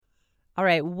All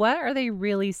right, what are they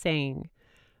really saying?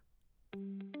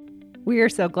 We are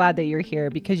so glad that you're here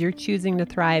because you're choosing to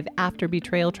thrive after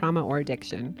betrayal, trauma, or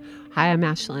addiction. Hi, I'm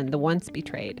Ashlyn, the once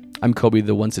betrayed. I'm Kobe,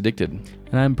 the once addicted.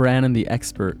 And I'm Brandon, the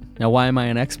expert. Now, why am I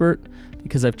an expert?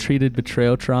 Because I've treated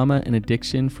betrayal, trauma, and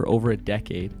addiction for over a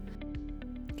decade.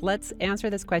 Let's answer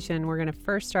this question. We're going to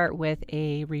first start with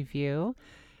a review,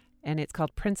 and it's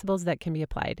called Principles That Can Be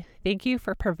Applied. Thank you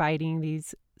for providing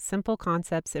these simple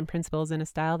concepts and principles in a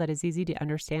style that is easy to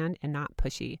understand and not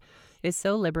pushy. It is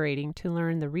so liberating to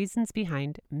learn the reasons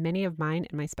behind many of mine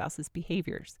and my spouse's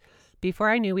behaviors. Before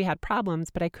I knew we had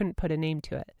problems, but I couldn't put a name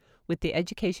to it. With the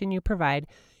education you provide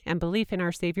and belief in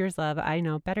our Savior's love, I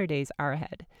know better days are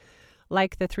ahead.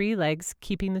 Like the 3 legs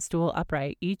keeping the stool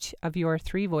upright, each of your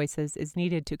 3 voices is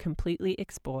needed to completely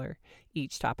explore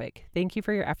each topic. Thank you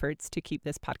for your efforts to keep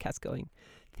this podcast going.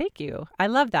 Thank you. I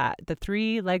love that. The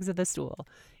 3 legs of the stool.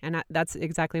 And that's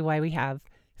exactly why we have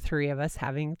 3 of us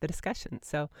having the discussion.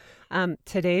 So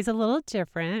today's a little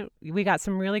different. We got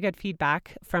some really good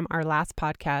feedback from our last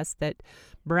podcast that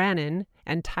Brandon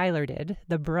and Tyler did,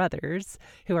 the brothers,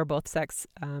 who are both sex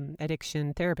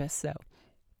addiction therapists. So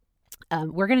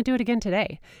we're going to do it again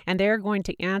today, and they're going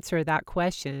to answer that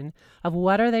question of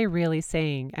what are they really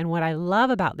saying. And what I love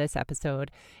about this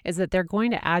episode is that they're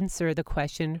going to answer the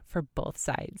question for both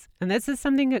sides. And this is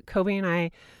something that Kobe and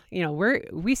I,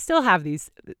 we still have these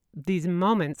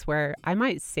moments where I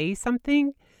might say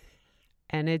something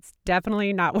and it's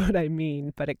definitely not what I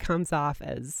mean, but it comes off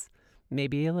as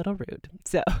maybe a little rude.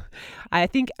 So I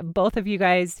think both of you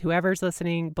guys, whoever's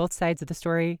listening, both sides of the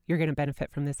story, you're going to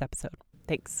benefit from this episode.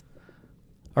 Thanks.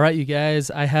 All right, you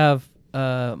guys, I have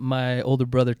my older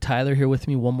brother Tyler here with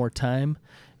me one more time,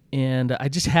 and I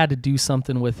just had to do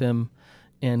something with him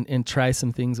and try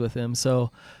some things with him. So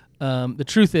the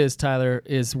truth is, Tyler,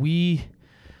 is we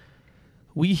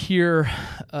hear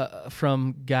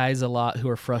from guys a lot who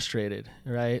are frustrated,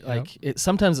 right? Yep. Like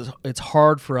sometimes it's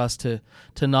hard for us to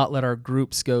not let our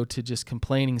groups go to just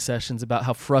complaining sessions about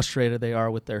how frustrated they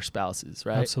are with their spouses,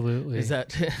 right? Absolutely. Is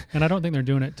that And I don't think they're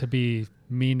doing it to be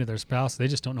mean to their spouse. They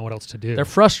just don't know what else to do. they're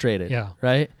frustrated, Yeah.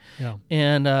 right? Yeah.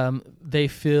 And they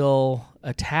feel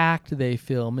attacked, they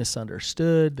feel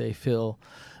misunderstood, they feel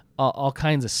all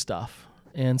kinds of stuff.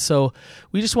 And so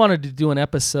we just wanted to do an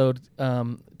episode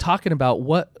talking about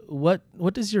what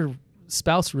does your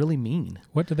spouse really mean?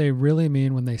 What do they really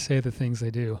mean when they say the things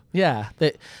they do? Yeah.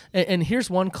 And here's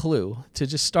one clue to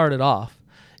just start it off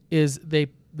is they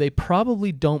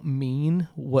probably don't mean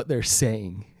what they're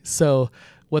saying. So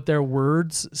what their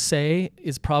words say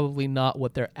is probably not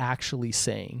what they're actually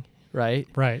saying, right?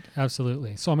 Right.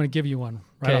 Absolutely. So I'm going to give you one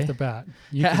right Okay. off the bat.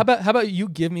 How about you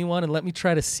give me one and let me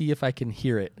try to see if I can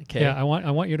hear it? Okay. Yeah, I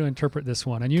want you to interpret this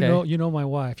one. And you Okay. know my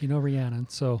wife, you know Rhiannon.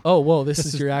 So Oh, whoa, this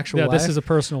is your actual wife? this is a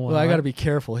personal one. Well, I got to right? be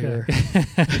careful here.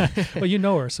 Well, you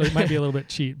know her, so it might be a little bit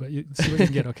cheat, but you see what you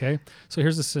can get, okay? So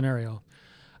here's the scenario.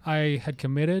 I had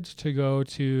committed to go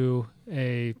to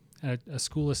a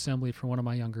school assembly for one of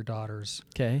my younger daughters.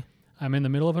 Okay. I'm in the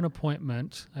middle of an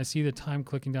appointment. I see the time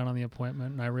clicking down on the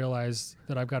appointment, and I realize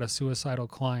that I've got a suicidal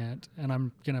client, and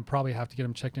I'm going to probably have to get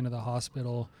him checked into the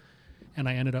hospital. And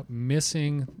I ended up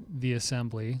missing the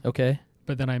assembly. Okay.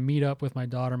 But then I meet up with my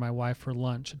daughter and my wife for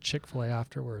lunch at Chick-fil-A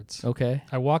afterwards. Okay.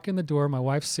 I walk in the door, my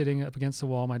wife's sitting up against the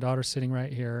wall, my daughter's sitting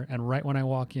right here, and right when I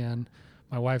walk in,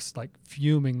 my wife's like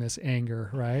fuming this anger,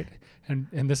 right?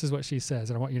 And this is what she says,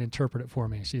 and I want you to interpret it for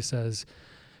me. She says,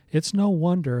 "It's no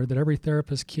wonder that every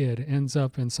therapist kid ends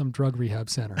up in some drug rehab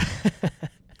center."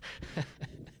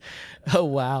 Oh,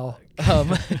 wow.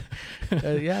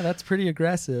 Yeah, that's pretty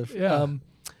aggressive. Yeah.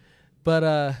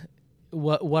 But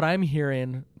what I'm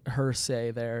hearing her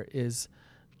say there is,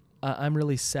 I'm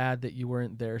really sad that you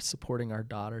weren't there supporting our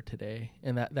daughter today,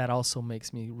 and that also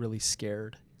makes me really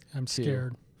scared. I'm too,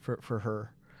 scared. for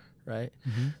her, right?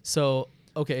 Mm-hmm. So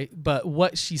okay, but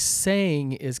what she's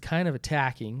saying is kind of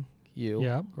attacking you,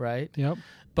 Yep. right? Yep.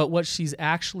 But what she's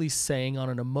actually saying on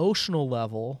an emotional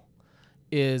level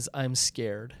is, I'm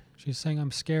scared. She's saying,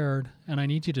 "I'm scared, and I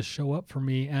need you to show up for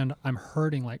me, and I'm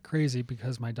hurting like crazy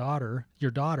because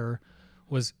your daughter,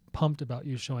 was pumped about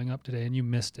you showing up today, and you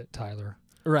missed it, Tyler."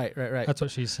 Right. That's what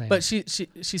she's saying. But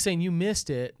she's saying you missed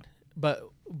it,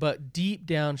 but deep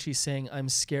down she's saying, I'm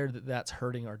scared that that's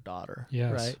hurting our daughter.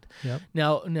 Yes. Right. Yep.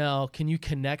 Now, can you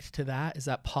connect to that? Is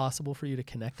that possible for you to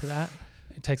connect to that?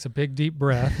 It takes a big, deep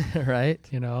breath, Right.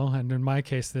 and in my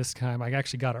case this time, I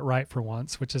actually got it right for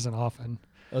once, which isn't often.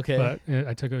 Okay. But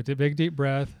I took a big, deep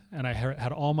breath, and I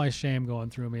had all my shame going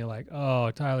through me, like,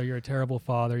 "Oh, Tyler, you're a terrible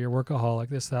father. You're a workaholic,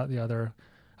 this, that, the other."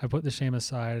 I put the shame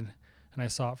aside, and I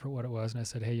saw it for what it was, and I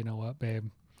said, "Hey, you know what, babe?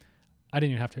 I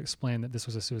didn't even have to explain that this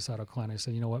was a suicidal client. I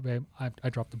said, you know what, babe, I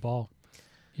dropped the ball.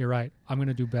 You're right. I'm going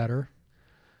to do better.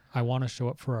 I want to show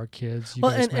up for our kids. You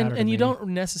guys matter to and you me. don't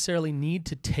necessarily need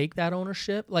to take that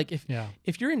ownership. Like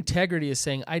if your integrity is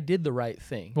saying I did the right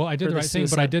thing. Well, I did the right thing,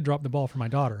 but I did drop the ball for my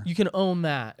daughter. You can own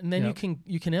that, and then you can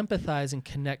empathize and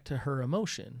connect to her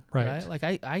emotion. Right. Like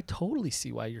I totally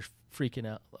see why you're freaking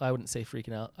out. I wouldn't say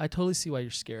freaking out. I totally see why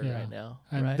you're scared right now.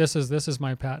 And right? this is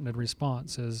my patented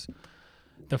response is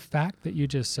the fact that you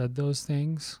just said those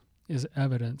things is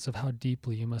evidence of how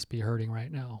deeply you must be hurting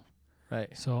right now. Right.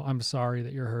 So I'm sorry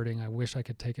that you're hurting. I wish I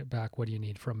could take it back. What do you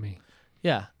need from me?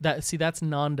 Yeah. That's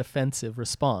non-defensive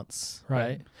response.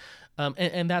 Right.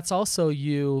 And that's also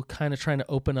you kind of trying to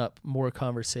open up more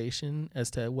conversation as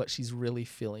to what she's really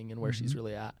feeling and where she's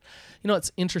really at. You know,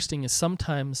 what's interesting is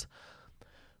sometimes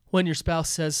when your spouse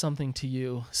says something to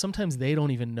you, sometimes they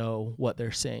don't even know what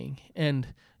they're saying. And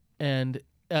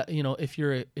you know, if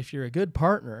you're a good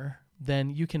partner,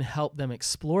 then you can help them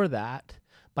explore that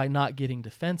by not getting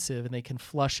defensive, and they can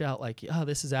flush out like, oh,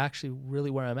 this is actually really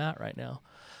where I'm at right now.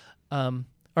 All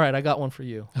right, I got one for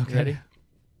you. Okay. You ready?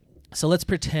 So let's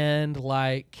pretend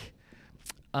like,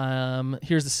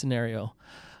 here's the scenario.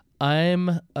 I'm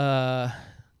a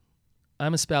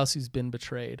spouse who's been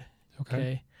betrayed.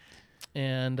 Okay.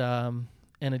 And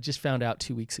I just found out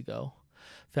 2 weeks ago.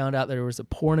 Found out there was a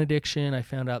porn addiction. I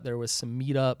found out there was some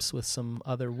meetups with some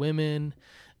other women.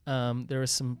 There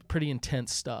was some pretty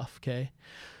intense stuff. Okay.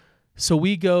 So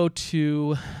we go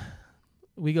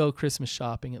Christmas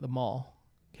shopping at the mall.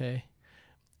 Okay.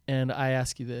 And I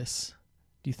ask you this,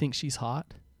 do you think she's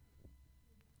hot?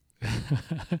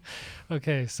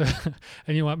 Okay. So,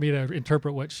 and you want me to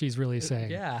interpret what she's really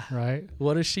saying. Yeah. Right.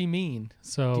 What does she mean?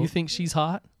 So do you think she's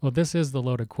hot? Well, this is the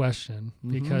loaded question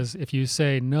because if you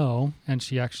say no, and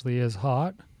she actually is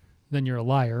hot, then you're a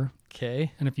liar.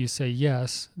 Okay. And if you say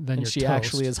yes, then and you're she toast.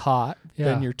 actually is hot,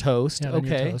 then you're toast. Yeah, then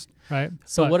okay. you're toast, right?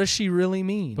 So what does she really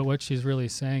mean? But what she's really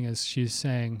saying is she's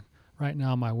saying, right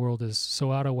now my world is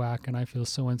so out of whack and I feel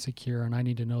so insecure and I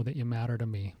need to know that you matter to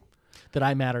me. That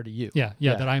I matter to you. Yeah,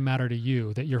 that I matter to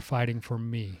you, that you're fighting for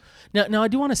me. Now I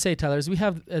do want to say, Tyler, as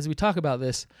we talk about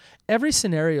this, every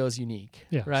scenario is unique,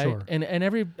 right? Sure. And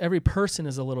every person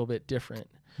is a little bit different.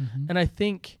 Mm-hmm. And I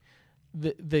think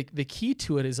the key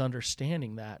to it is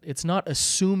understanding that. It's not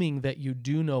assuming that you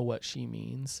do know what she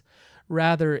means.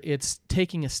 Rather, it's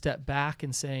taking a step back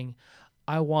and saying,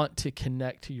 I want to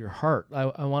connect to your heart.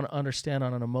 I want to understand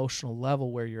on an emotional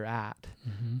level where you're at,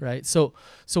 right? So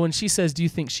when she says, do you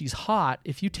think she's hot?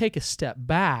 If you take a step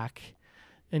back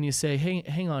and you say, hey,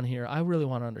 hang on here, I really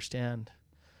want to understand.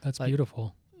 That's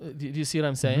beautiful. Do you see what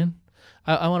I'm saying?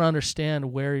 I want to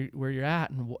understand where you're at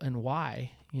and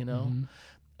why, you know?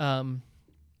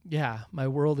 Yeah, my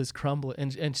world is crumbling.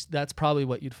 And that's probably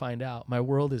what you'd find out. My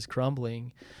world is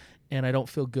crumbling and I don't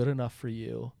feel good enough for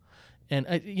you.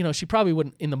 And, you know, she probably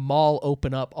wouldn't in the mall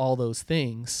open up all those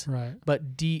things. Right.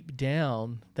 But deep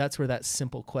down, that's where that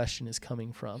simple question is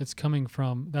coming from. It's coming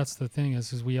from, that's the thing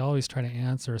is we always try to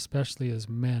answer, especially as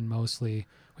men mostly,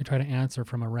 we try to answer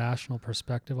from a rational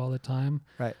perspective all the time.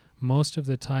 Right. Most of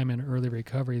the time in early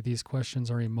recovery, these questions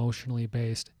are emotionally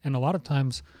based. And a lot of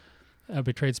times a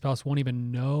betrayed spouse won't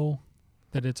even know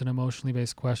that it's an emotionally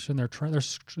based question.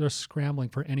 They're scrambling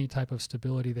for any type of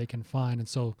stability they can find. And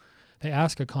so they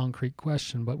ask a concrete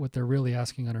question, but what they're really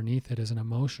asking underneath it is an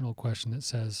emotional question that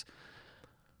says,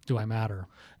 do I matter?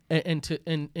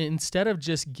 And instead of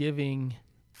just giving,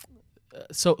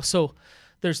 so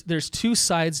there's two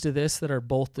sides to this that are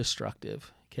both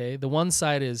destructive. Okay. The one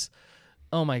side is,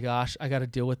 oh my gosh, I got to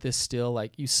deal with this still.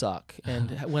 Like, you suck.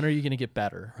 And when are you going to get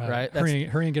better? Right?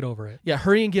 Hurry and get over it. Yeah,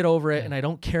 hurry and get over it. Yeah. And I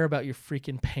don't care about your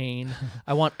freaking pain.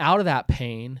 I want out of that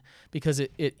pain because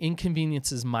it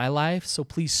inconveniences my life. So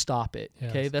please stop it. Yes.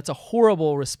 Okay. That's a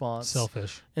horrible response.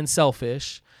 Selfish.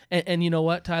 And you know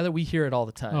what, Tyler? We hear it all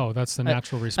the time. Oh, that's the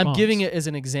natural response. I'm giving it as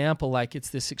an example, like it's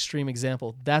this extreme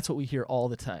example. That's what we hear all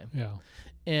the time. Yeah.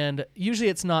 And usually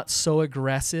it's not so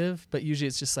aggressive, but usually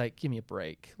it's just like, give me a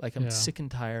break. Like, I'm sick and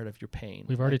tired of your pain.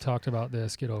 We've already talked about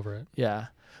this. Get over it. Yeah.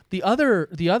 The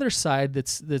other side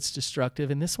that's destructive,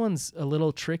 and this one's a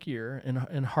little trickier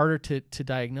and harder to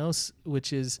diagnose,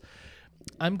 which is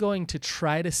I'm going to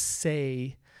try to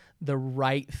say the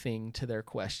right thing to their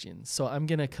questions. So I'm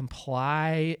going to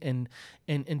comply and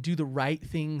do the right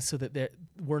thing so that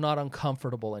we're not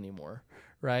uncomfortable anymore.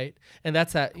 Right. And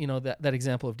that's that, you know, that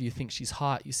example of, do you think she's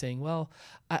hot? You saying, well,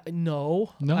 no,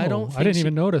 I don't think I didn't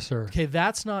even notice her. Okay.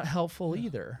 That's not helpful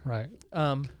either. Right.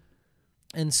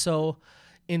 And so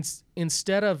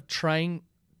instead of trying,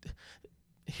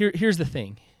 here's the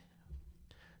thing,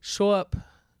 show up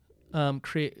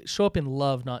show up in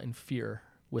love, not in fear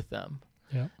with them.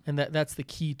 Yeah. And that's the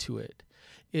key to it,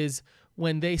 is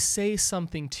when they say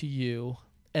something to you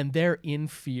and they're in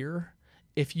fear,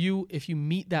 if you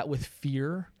meet that with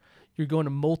fear, you're going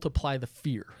to multiply the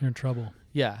fear. You're in trouble.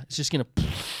 Yeah, it's just going to,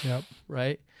 Yep.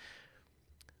 right?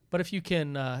 But if you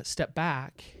can step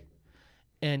back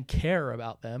and care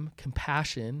about them,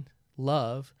 compassion,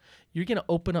 love, you're going to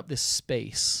open up this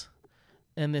space.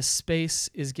 And this space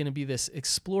is going to be this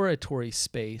exploratory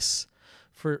space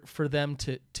for them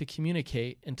to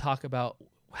communicate and talk about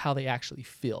how they actually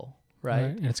feel, right?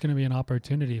 And it's going to be an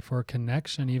opportunity for a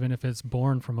connection, even if it's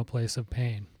born from a place of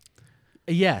pain.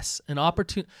 Yes,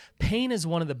 pain is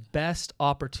one of the best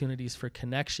opportunities for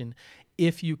connection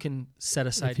if you can set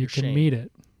aside your shame. If you can meet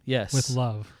it Yes. with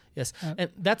love. Yes, and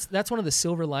that's one of the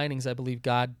silver linings I believe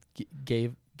God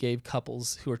gave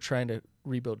couples who are trying to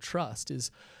rebuild trust is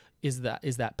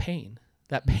that pain.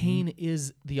 That pain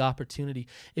is the opportunity.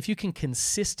 If you can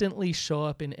consistently show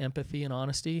up in empathy and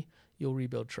honesty, you'll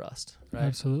rebuild trust, right?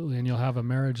 Absolutely, and you'll have a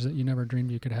marriage that you never dreamed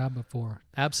you could have before.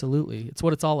 Absolutely. It's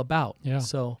what it's all about. Yeah.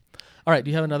 So, all right, do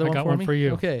you have another one for me? I got one for you.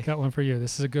 Okay. Got one for you.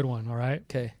 This is a good one, all right?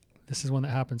 Okay. This is one that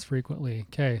happens frequently.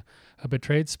 Okay. A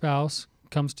betrayed spouse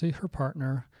comes to her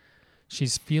partner.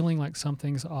 She's feeling like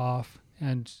something's off,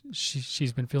 and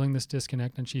she's been feeling this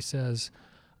disconnect, and she says,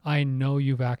 I know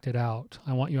you've acted out.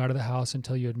 I want you out of the house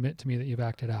until you admit to me that you've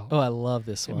acted out. Oh, I love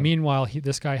this one. Meanwhile,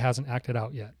 this guy hasn't acted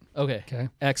out yet. Okay. Okay.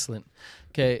 Excellent.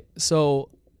 Okay. So,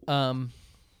 a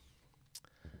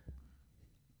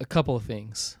couple of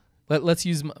things. Let's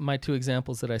use my two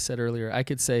examples that I said earlier. I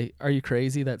could say, are you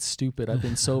crazy? That's stupid. I've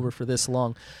been sober for this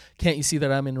long. Can't you see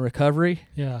that I'm in recovery?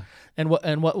 Yeah. And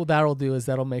what that'll do is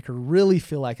that'll make her really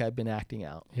feel like I've been acting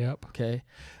out. Yep. Okay.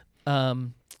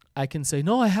 I can say,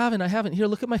 no, I haven't. Here,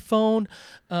 look at my phone.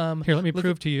 Here, let me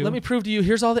prove to you. Let me prove to you.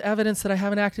 Here's all the evidence that I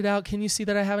haven't acted out. Can you see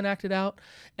that I haven't acted out?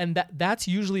 And that's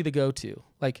usually the go-to.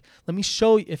 Like, let me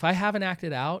show you. If I haven't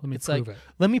acted out,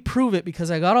 let me prove it because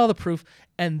I got all the proof.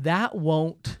 And that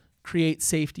won't create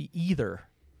safety either.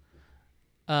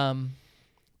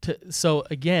 So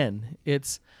again,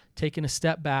 it's taking a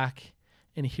step back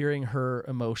and hearing her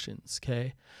emotions.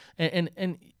 Okay.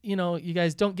 And you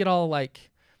guys don't get all like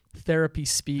therapy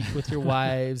speak with your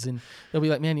wives and they'll be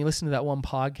like, man, you listen to that one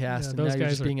podcast and now you're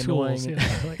just being annoying.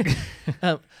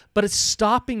 But it's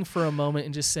stopping for a moment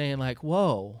and just saying like,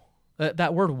 whoa,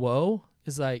 that word whoa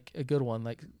is like a good one.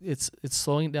 Like it's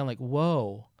slowing it down like,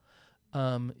 whoa,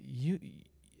 it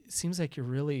seems like you're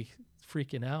really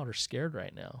freaking out or scared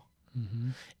right now. Mm-hmm.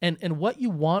 And what you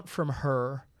want from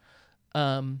her,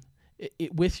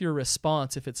 with your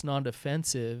response, if it's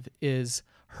non-defensive, is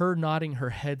her nodding her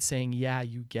head saying, yeah,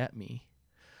 you get me.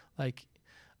 Like,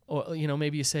 or,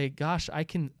 maybe you say, gosh, I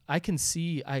can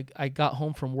see I got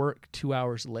home from work 2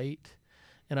 hours late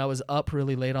and I was up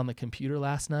really late on the computer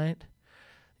last night.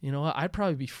 You know what? I'd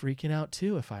probably be freaking out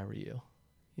too if I were you.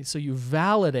 So you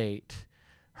validate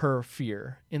her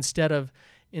fear instead of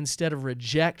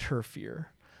reject her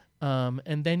fear.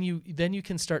 And then you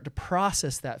can start to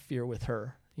process that fear with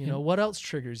her. What else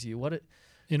triggers you?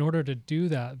 In order to do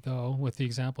that, though, with the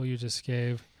example you just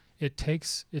gave, it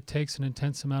takes an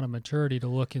intense amount of maturity to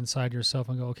look inside yourself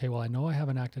and go, okay, well, I know I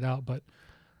haven't acted out, but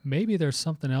maybe there's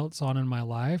something else on in my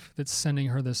life that's sending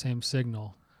her the same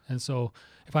signal. And so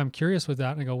if I'm curious with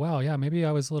that and I go, wow, yeah, maybe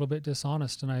I was a little bit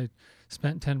dishonest and I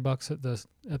spent $10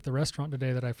 at the restaurant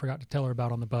today that I forgot to tell her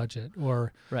about on the budget.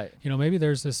 Or, right. Maybe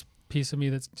there's this piece of me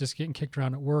that's just getting kicked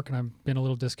around at work and I've been a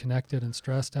little disconnected and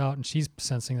stressed out, and she's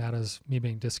sensing that as me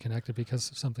being disconnected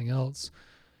because of something else.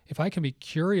 If I can be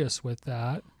curious with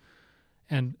that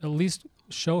and at least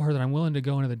show her that I'm willing to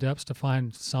go into the depths to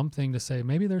find something to say,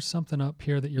 maybe there's something up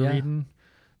here that you're reading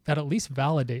that at least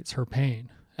validates her pain.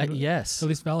 Yes. At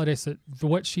least validates that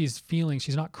what she's feeling,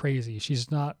 she's not crazy.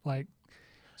 She's not like,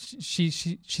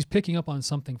 she's picking up on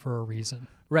something for a reason.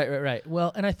 Right.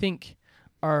 Well, and I think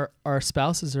our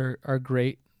spouses are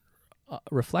great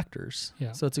reflectors.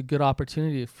 Yeah. So it's a good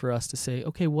opportunity for us to say,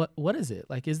 okay, what is it?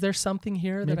 Like, is there something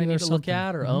here that I need to look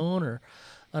at or own or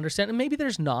understand? And maybe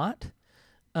there's not.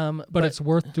 But it's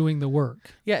worth doing the work.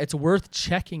 Yeah, it's worth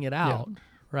checking it out,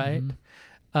 right?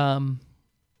 Mm-hmm.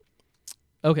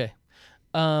 Okay.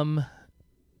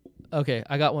 Okay,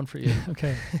 I got one for you.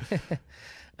 Okay.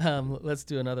 Let's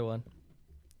do another one.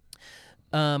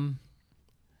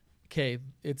 Okay,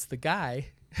 it's the guy.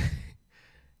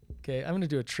 Okay, I'm going to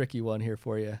do a tricky one here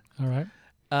for you. All right.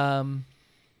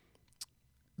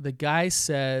 The guy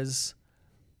says,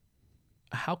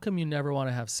 how come you never want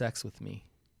to have sex with me?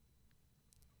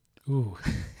 Ooh.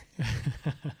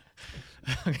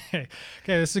 Okay,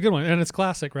 this is a good one, and it's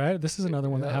classic, right? This is another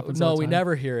one that happens. all No, the we time.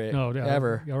 never hear it. No, yeah,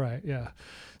 ever. All right, yeah.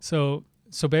 So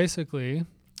basically,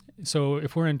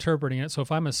 if we're interpreting it, so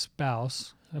if I'm a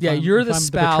spouse, You're the if I'm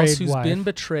spouse betrayed who's wife, been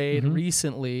betrayed Mhm.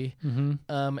 recently,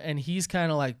 and he's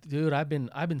kind of like, dude, I've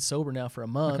been sober now for a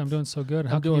month. Like I'm doing so good.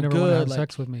 How I'm come you doing never want to good, have like,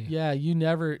 sex with me? Yeah, you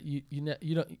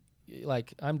don't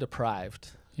like, I'm deprived.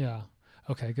 Yeah.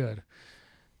 Okay, good.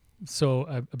 So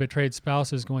a betrayed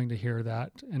spouse is going to hear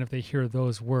that, and if they hear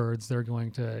those words, they're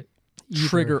going to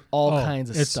Trigger all kinds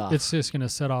of stuff. It's just going to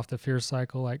set off the fear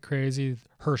cycle like crazy.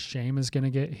 Her shame is going to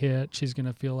get hit. She's going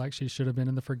to feel like she should have been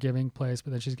in the forgiving place,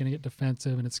 but then she's going to get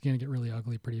defensive, and it's going to get really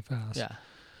ugly pretty fast. Yeah.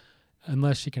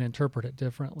 Unless she can interpret it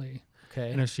differently.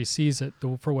 Okay. And if she sees it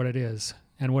for what it is,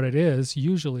 and what it is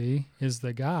usually is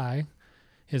the guy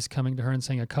is coming to her and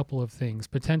saying a couple of things,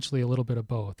 potentially a little bit of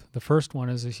both. The first one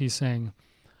is he's saying,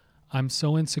 I'm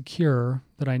so insecure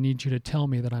that I need you to tell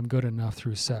me that I'm good enough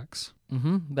through sex.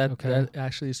 That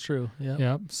actually is true. Yeah.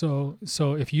 Yeah. So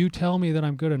if you tell me that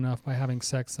I'm good enough by having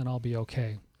sex, then I'll be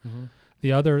okay. Mm-hmm.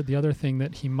 The other thing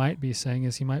that he might be saying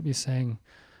is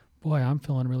boy, I'm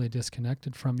feeling really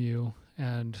disconnected from you,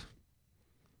 and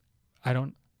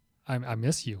I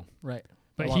miss you. Right.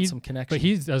 But I want some connection. But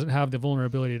he doesn't have the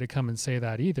vulnerability to come and say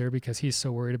that either, because he's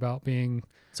so worried about being.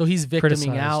 So he's victiming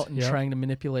criticized. out and Yep. trying to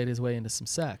manipulate his way into some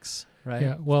sex, right?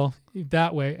 Yeah. Well,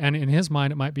 that way, and in his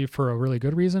mind, it might be for a really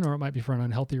good reason, or it might be for an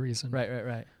unhealthy reason. Right.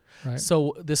 Right.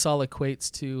 So this all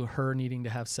equates to her needing to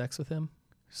have sex with him?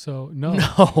 So no,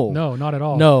 not at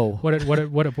all. No. What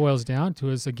it boils down to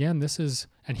is, again, this is,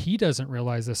 and he doesn't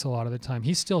realize this a lot of the time.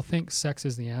 He still thinks sex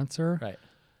is the answer. Right.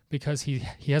 Because he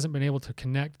hasn't been able to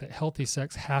connect that healthy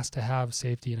sex has to have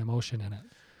safety and emotion in it.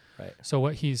 Right. So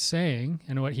what he's saying,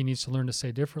 and what he needs to learn to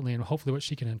say differently, and hopefully what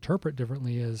she can interpret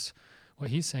differently, is what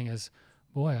he's saying is,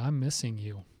 boy, I'm missing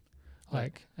you.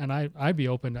 Like, and I'd be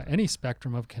open to any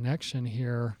spectrum of connection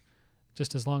here,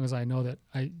 just as long as I know that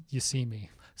you see me.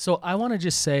 So I want to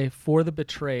just say, for the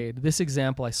betrayed, this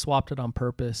example, I swapped it on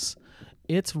purpose.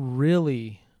 It's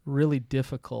really, really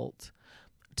difficult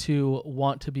to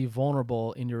want to be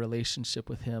vulnerable in your relationship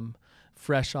with him,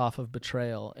 fresh off of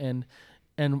betrayal. And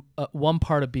one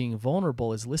part of being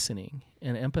vulnerable is listening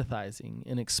and empathizing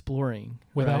and exploring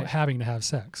without having to have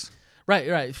sex.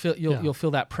 Right. You'll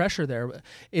feel that pressure there.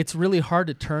 It's really hard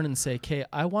to turn and say, "Okay,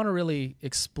 I want to really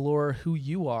explore who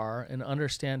you are and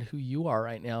understand who you are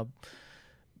right now,"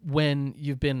 when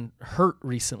you've been hurt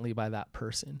recently by that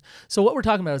person. So what we're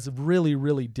talking about is really,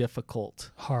 really difficult,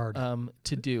 hard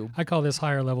to do. I call this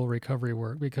higher level recovery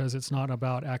work, because it's not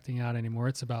about acting out anymore.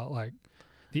 It's about like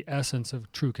the essence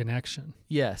of true connection.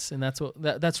 Yes, and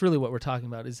that's really what we're talking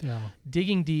about, is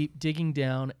digging deep, digging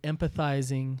down,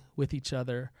 empathizing with each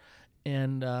other.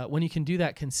 And when you can do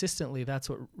that consistently, that's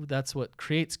what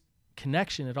creates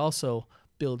connection. It also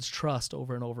builds trust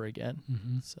over and over again.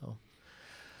 Mm-hmm. So,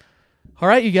 all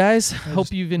right, you guys.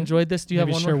 Hope you've enjoyed this. Do you have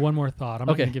one more thought? I'm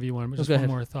not going to give you one, but just go one ahead.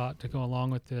 more thought to go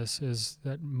along with this is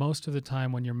that most of the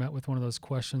time when you're met with one of those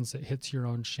questions that hits your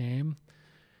own shame,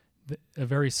 a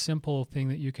very simple thing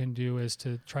that you can do is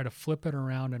to try to flip it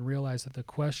around and realize that the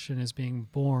question is being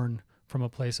born from a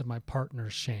place of my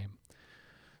partner's shame.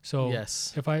 So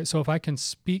yes. if I can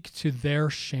speak to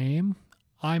their shame,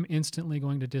 I'm instantly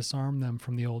going to disarm them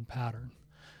from the old pattern.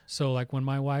 So like when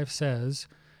my wife says,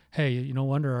 hey, no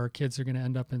wonder our kids are going to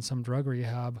end up in some drug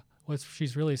rehab, what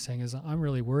she's really saying is, I'm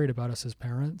really worried about us as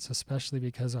parents, especially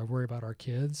because I worry about our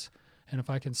kids. And if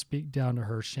I can speak down to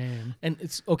her shame. And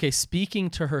it's okay,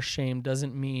 speaking to her shame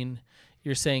doesn't mean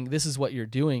you're saying this is what you're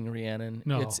doing, Rhiannon.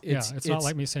 No, it's not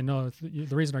like me saying, no,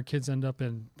 the reason our kids end up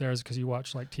in there is because you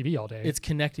watch like TV all day. It's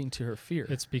connecting to her fear.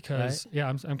 It's because,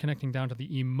 I'm connecting down to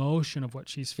the emotion of what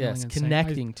she's feeling. Yes, and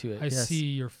connecting to it. I see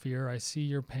your fear. I see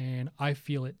your pain. I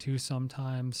feel it too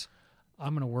sometimes.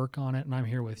 I'm going to work on it, and I'm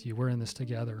here with you. We're in this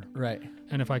together. Right.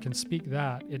 And if I can speak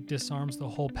that, it disarms the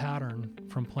whole pattern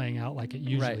from playing out like it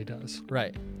usually does.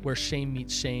 Right. Where shame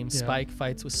meets shame, Spike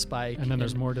fights with Spike. And then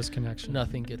there's more disconnection.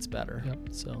 Nothing gets better. Yep.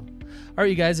 So, all right,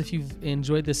 you guys, if you've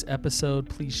enjoyed this episode,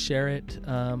 please share it.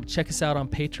 Check us out on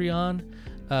Patreon,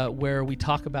 where we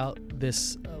talk about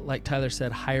this, like Tyler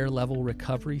said, higher level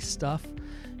recovery stuff.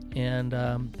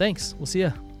 And thanks. We'll see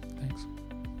ya. Thanks.